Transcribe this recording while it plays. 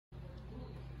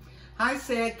Hi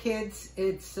Sad Kids,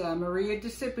 it's Maria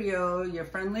DeCipio, your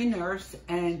friendly nurse,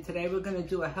 and today we're going to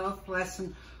do a health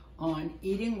lesson on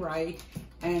eating right,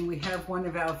 and we have one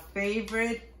of our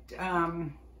favorite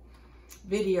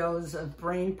videos of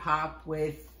Brain Pop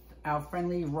with our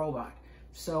friendly robot.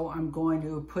 So I'm going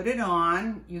to put it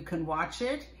on, you can watch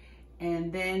it,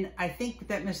 and then I think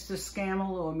that Mr.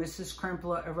 Scammell or Mrs.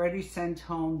 Krempler already sent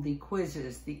home the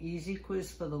quizzes, the easy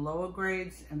quiz for the lower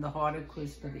grades and the harder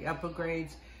quiz for the upper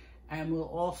grades. And we'll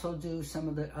also do some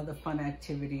of the other fun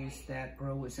activities that are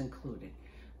always included.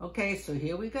 Okay, so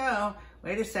here we go.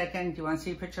 Wait a second. Do you want to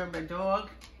see a picture of my dog?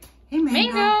 Hey,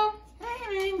 Mango. Mango.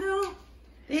 Hey, Mango.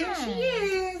 There she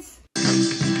is.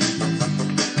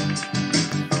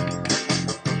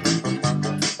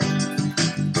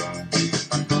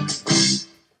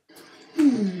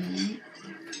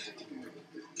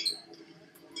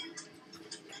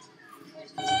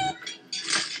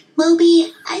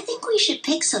 Moby, I think we should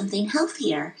pick something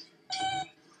healthier.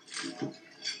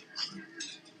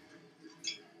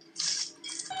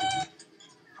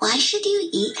 Why should you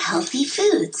eat healthy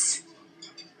foods?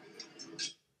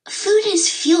 Food is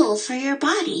fuel for your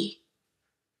body.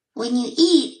 When you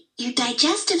eat, your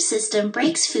digestive system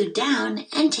breaks food down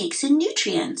and takes in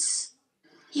nutrients.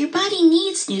 Your body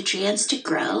needs nutrients to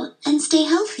grow and stay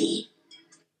healthy.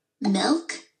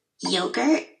 Milk,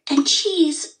 yogurt, and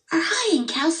cheese are high in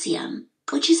calcium,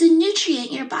 which is a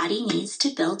nutrient your body needs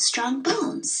to build strong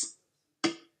bones.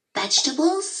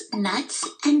 Vegetables, nuts,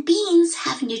 and beans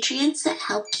have nutrients that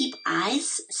help keep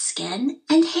eyes, skin,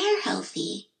 and hair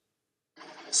healthy.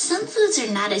 Some foods are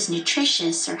not as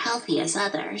nutritious or healthy as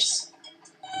others.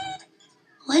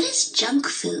 What is junk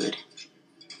food?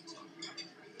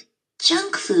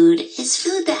 Junk food is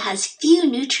food that has few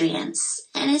nutrients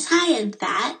and is high in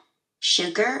fat,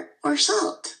 sugar, or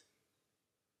salt.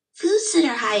 Foods that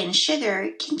are high in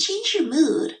sugar can change your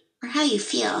mood or how you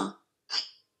feel.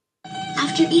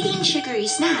 After eating sugary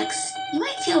snacks, you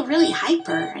might feel really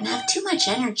hyper and have too much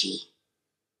energy.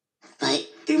 But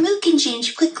your mood can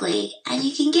change quickly and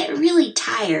you can get really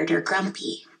tired or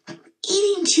grumpy.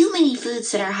 Eating too many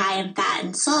foods that are high in fat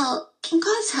and salt can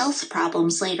cause health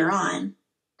problems later on.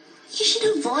 You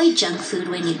should avoid junk food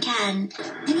when you can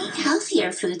and eat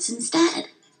healthier foods instead.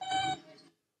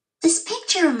 This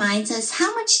picture reminds us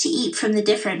how much to eat from the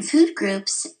different food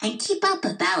groups and keep up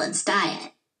a balanced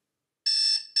diet.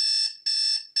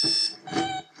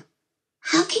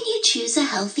 How can you choose a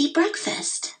healthy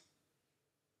breakfast?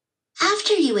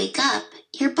 After you wake up,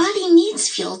 your body needs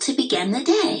fuel to begin the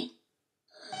day.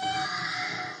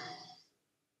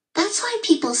 That's why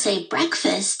people say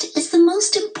breakfast is the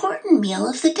most important meal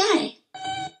of the day.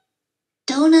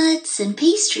 Donuts and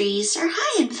pastries are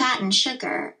high in fat and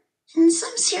sugar, and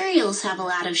some cereals have a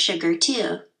lot of sugar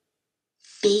too.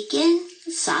 Bacon,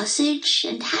 sausage,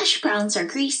 and hash browns are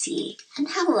greasy and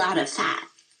have a lot of fat.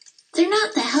 They're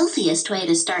not the healthiest way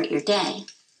to start your day.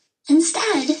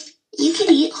 Instead, you could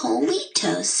eat whole wheat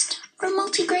toast or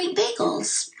multigrain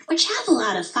bagels, which have a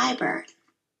lot of fiber.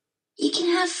 You can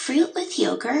have fruit with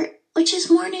yogurt, which is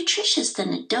more nutritious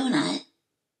than a donut.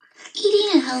 Eating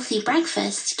a healthy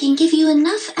breakfast can give you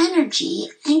enough energy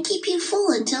and keep you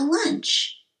full until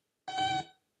lunch.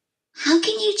 How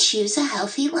can you choose a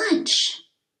healthy lunch?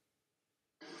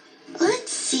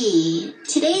 Let's see.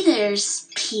 Today there's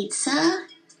pizza,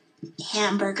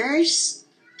 hamburgers,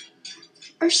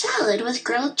 or salad with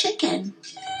grilled chicken.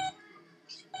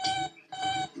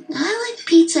 I like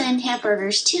pizza and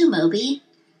hamburgers too, Moby,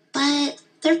 but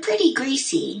they're pretty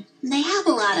greasy and they have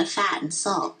a lot of fat and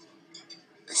salt.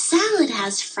 The salad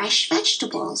has fresh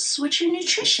vegetables, which are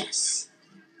nutritious.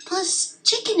 Plus,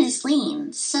 chicken is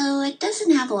lean, so it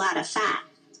doesn't have a lot of fat.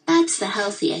 That's the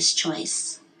healthiest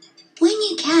choice. When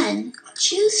you can,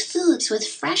 choose foods with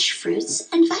fresh fruits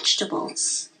and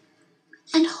vegetables.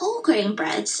 And whole grain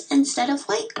breads instead of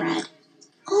white bread.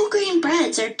 Whole grain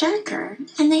breads are darker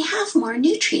and they have more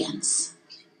nutrients.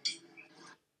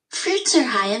 Fruits are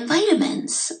high in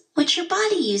vitamins, which your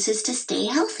body uses to stay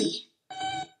healthy.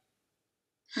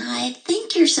 I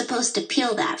think you're supposed to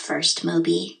peel that first,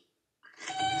 Moby.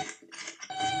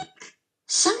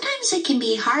 Sometimes it can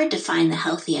be hard to find the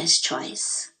healthiest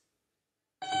choice.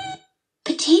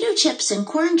 Potato chips and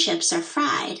corn chips are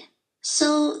fried,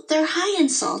 so they're high in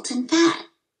salt and fat.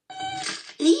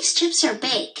 These chips are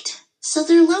baked, so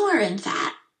they're lower in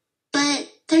fat, but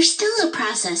they're still a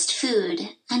processed food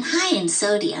and high in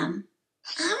sodium.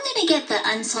 I'm gonna get the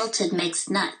unsalted mixed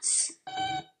nuts.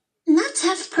 Nuts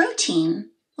have protein,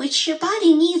 which your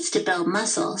body needs to build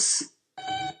muscles.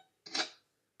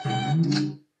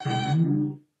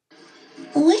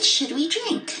 Which should we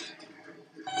drink?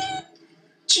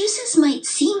 Juices might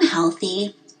seem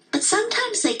healthy, but some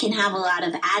because they can have a lot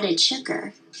of added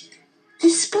sugar. The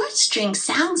sports drink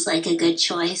sounds like a good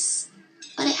choice,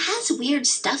 but it has weird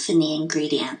stuff in the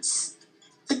ingredients.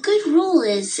 The good rule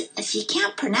is, if you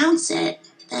can't pronounce it,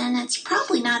 then it's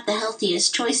probably not the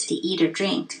healthiest choice to eat or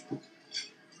drink.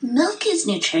 Milk is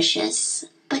nutritious,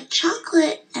 but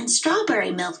chocolate and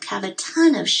strawberry milk have a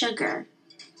ton of sugar.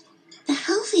 The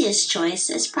healthiest choice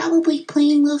is probably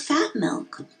plain low-fat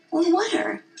milk or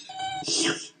water.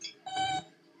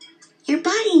 Your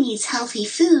body needs healthy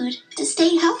food to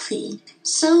stay healthy,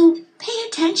 so pay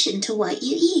attention to what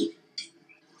you eat.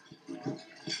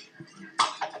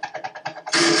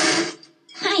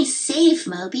 Nice save,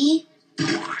 Moby.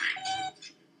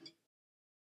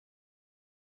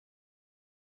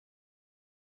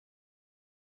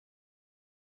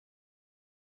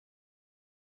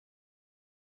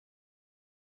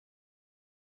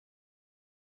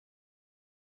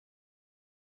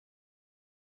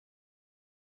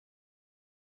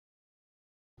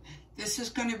 This is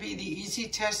going to be the easy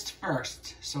test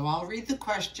first. So I'll read the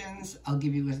questions. I'll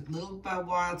give you a little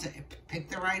while to pick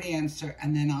the right answer,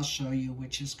 and then I'll show you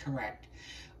which is correct.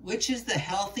 Which is the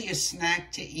healthiest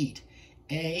snack to eat?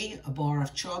 A, a bar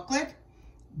of chocolate.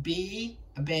 B,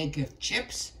 a bag of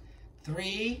chips.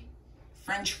 3,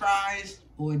 French fries.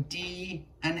 Or D,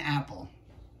 an apple.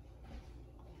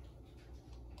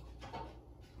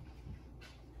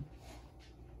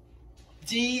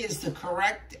 D is the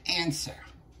correct answer.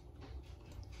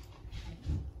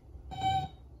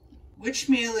 Which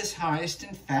meal is highest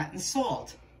in fat and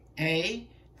salt? A,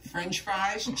 French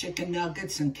fries, chicken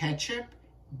nuggets, and ketchup.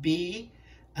 B,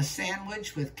 a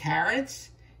sandwich with carrots.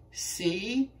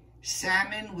 C,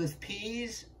 salmon with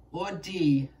peas. Or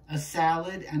D, a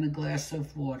salad and a glass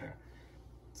of water.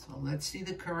 So let's see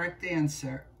the correct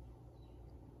answer.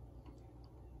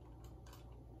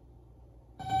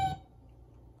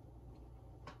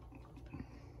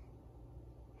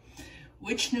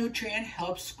 Which nutrient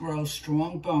helps grow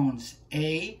strong bones?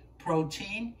 A,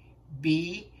 protein.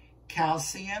 B,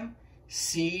 calcium.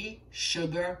 C,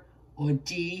 sugar. Or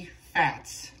D,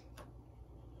 fats.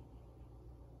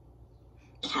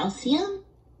 Calcium?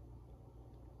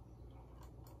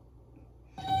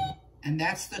 And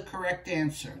that's the correct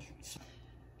answer.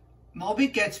 Moby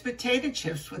gets potato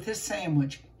chips with his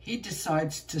sandwich. He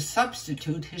decides to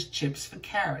substitute his chips for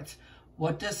carrots.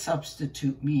 What does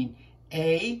substitute mean?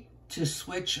 A, to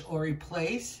switch or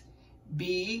replace.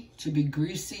 B, to be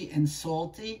greasy and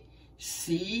salty.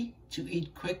 C, to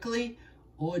eat quickly.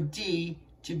 Or D,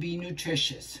 to be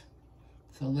nutritious.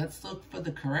 So let's look for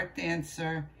the correct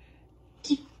answer.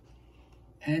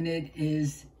 And it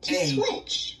is to A.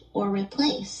 Switch or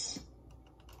replace.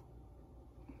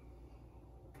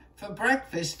 For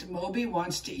breakfast, Moby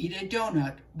wants to eat a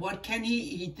donut. What can he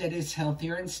eat that is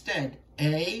healthier instead?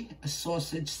 A, a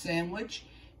sausage sandwich.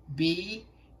 B,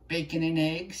 bacon and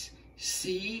eggs.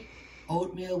 C,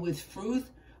 oatmeal with fruit.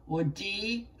 Or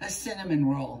D, a cinnamon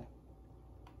roll.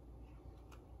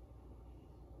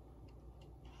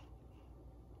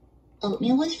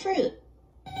 Oatmeal with fruit.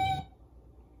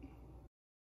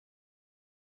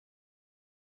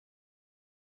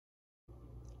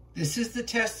 This is the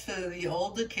test for the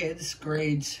older kids,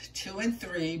 grades 2 and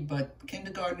 3, but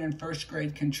kindergarten and first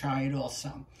grade can try it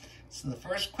also. So the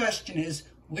first question is,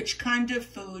 which kind of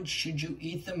food should you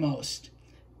eat the most?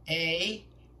 A,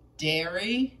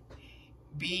 dairy.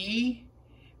 B,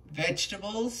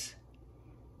 vegetables.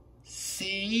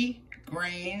 C,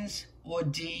 grains. Or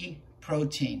D,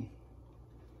 protein.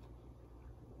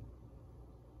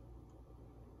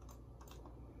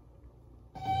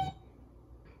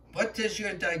 What does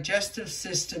your digestive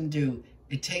system do?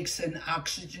 It takes in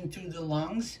oxygen through the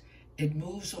lungs. It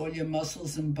moves all your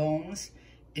muscles and bones.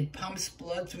 It pumps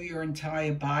blood through your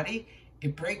entire body.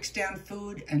 It breaks down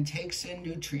food and takes in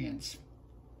nutrients.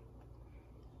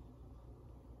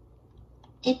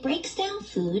 It breaks down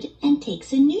food and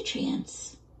takes in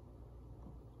nutrients.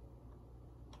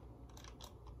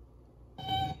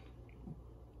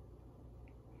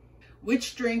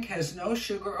 Which drink has no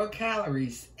sugar or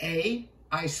calories? A,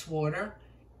 ice water.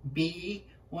 B,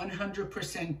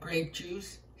 100% grape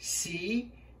juice.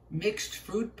 C, mixed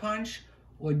fruit punch.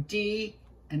 Or D,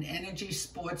 an energy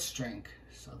sports drink.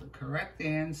 So the correct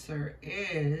answer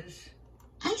is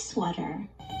ice water.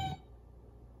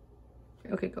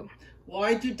 Okay, go.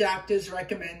 Why do doctors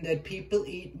recommend that people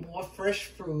eat more fresh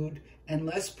food and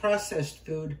less processed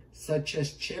food, such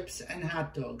as chips and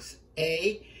hot dogs?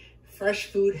 A, fresh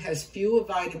food has fewer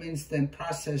vitamins than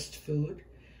processed food.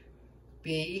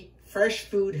 B, fresh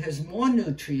food has more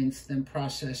nutrients than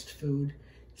processed food.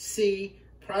 C,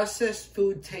 processed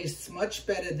food tastes much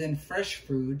better than fresh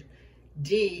food.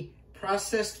 D,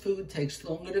 processed food takes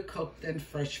longer to cook than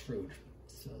fresh food.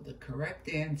 So the correct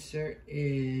answer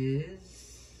is...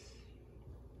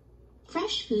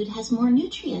 Fresh food has more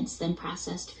nutrients than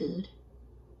processed food.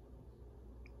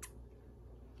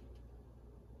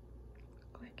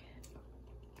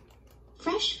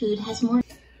 Fresh food has more...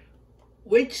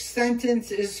 Which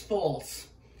sentence is false?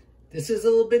 This is a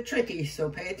little bit tricky, so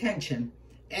pay attention.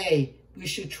 A, we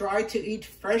should try to eat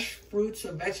fresh fruits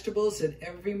or vegetables at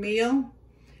every meal.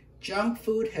 Junk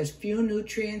food has few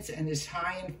nutrients and is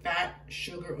high in fat,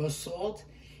 sugar, or salt.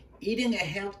 Eating a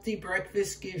healthy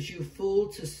breakfast gives you fuel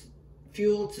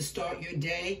to start your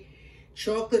day.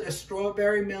 Chocolate or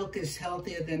strawberry milk is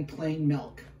healthier than plain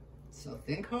milk. So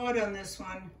think hard on this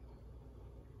one.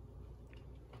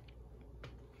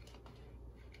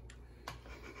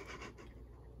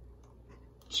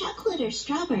 Chocolate or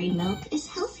strawberry milk is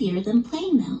healthier than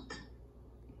plain milk.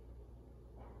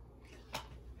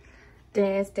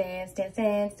 Dance, dance, dance,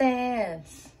 dance,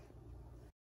 dance.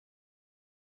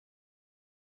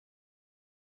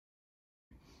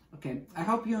 Okay, I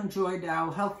hope you enjoyed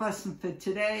our health lesson for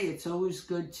today. It's always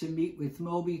good to meet with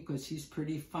Moby because he's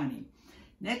pretty funny.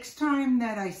 Next time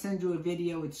that I send you a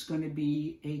video, it's going to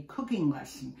be a cooking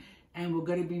lesson. And we're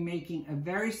going to be making a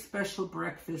very special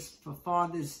breakfast for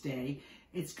Father's Day.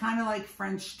 It's kind of like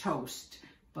French toast,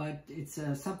 but it's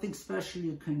something special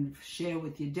you can share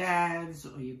with your dads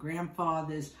or your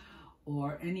grandfathers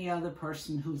or any other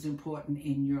person who's important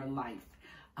in your life.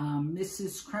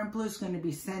 Mrs. Krempler is going to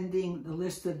be sending the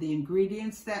list of the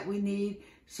ingredients that we need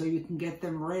so you can get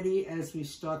them ready as we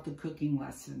start the cooking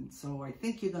lesson. So I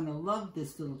think you're going to love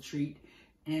this little treat,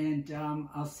 and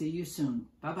I'll see you soon.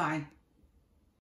 Bye-bye.